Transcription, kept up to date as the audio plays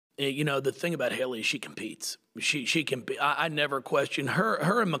You know, the thing about Hailey is she competes. She can be. I never question her.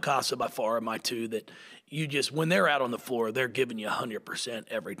 Her and Mikasa by far are my two that you just, when they're out on the floor, they're giving you 100%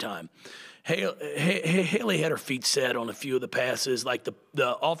 every time. Hailey had her feet set on a few of the passes, like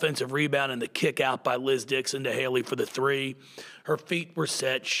the offensive rebound and the kick out by Liz Dixon to Hailey for the three. Her feet were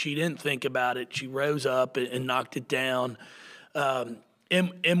set. She didn't think about it. She rose up and knocked it down. And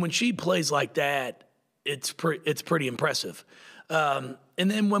when she plays like that, it's pretty impressive. And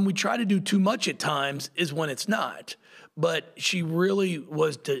then when we try to do too much at times is when it's not. But she really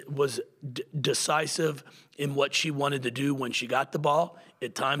was decisive in what she wanted to do when she got the ball.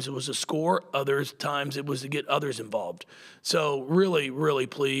 At times it was a score. Other times it was to get others involved. So really, really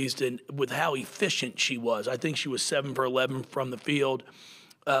pleased and with how efficient she was. I think she was 7 for 11 from the field.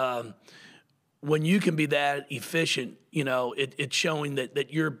 When you can be that efficient, you know, it's showing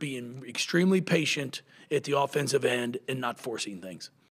that you're being extremely patient at the offensive end and not forcing things.